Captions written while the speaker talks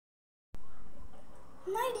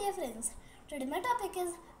My dear friends, today my topic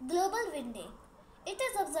is Global Wind Day. It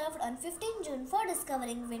is observed on 15 June for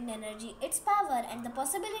discovering wind energy, its power, and the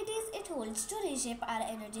possibilities it holds to reshape our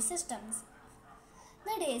energy systems.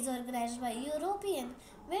 The day is organized by European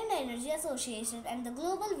Wind Energy Association and the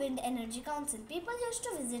Global Wind Energy Council. People used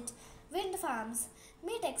to visit wind farms,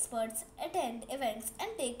 meet experts, attend events,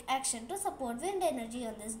 and take action to support wind energy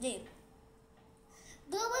on this day.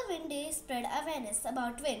 Global Wind Day spread awareness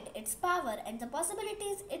about wind, its power, and the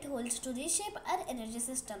possibilities it holds to reshape our energy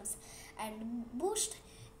systems and boost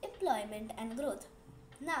employment and growth.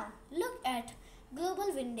 Now, look at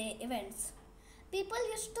Global Wind Day events.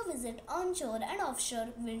 People used to visit onshore and offshore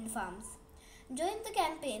wind farms, join the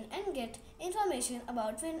campaign, and get information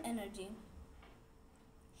about wind energy.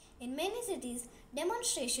 In many cities,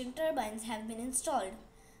 demonstration turbines have been installed,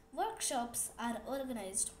 workshops are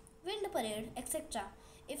organized, wind parade, etc.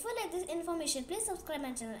 If you like this information, please subscribe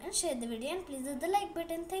my channel and share the video, and please hit the like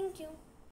button. Thank you.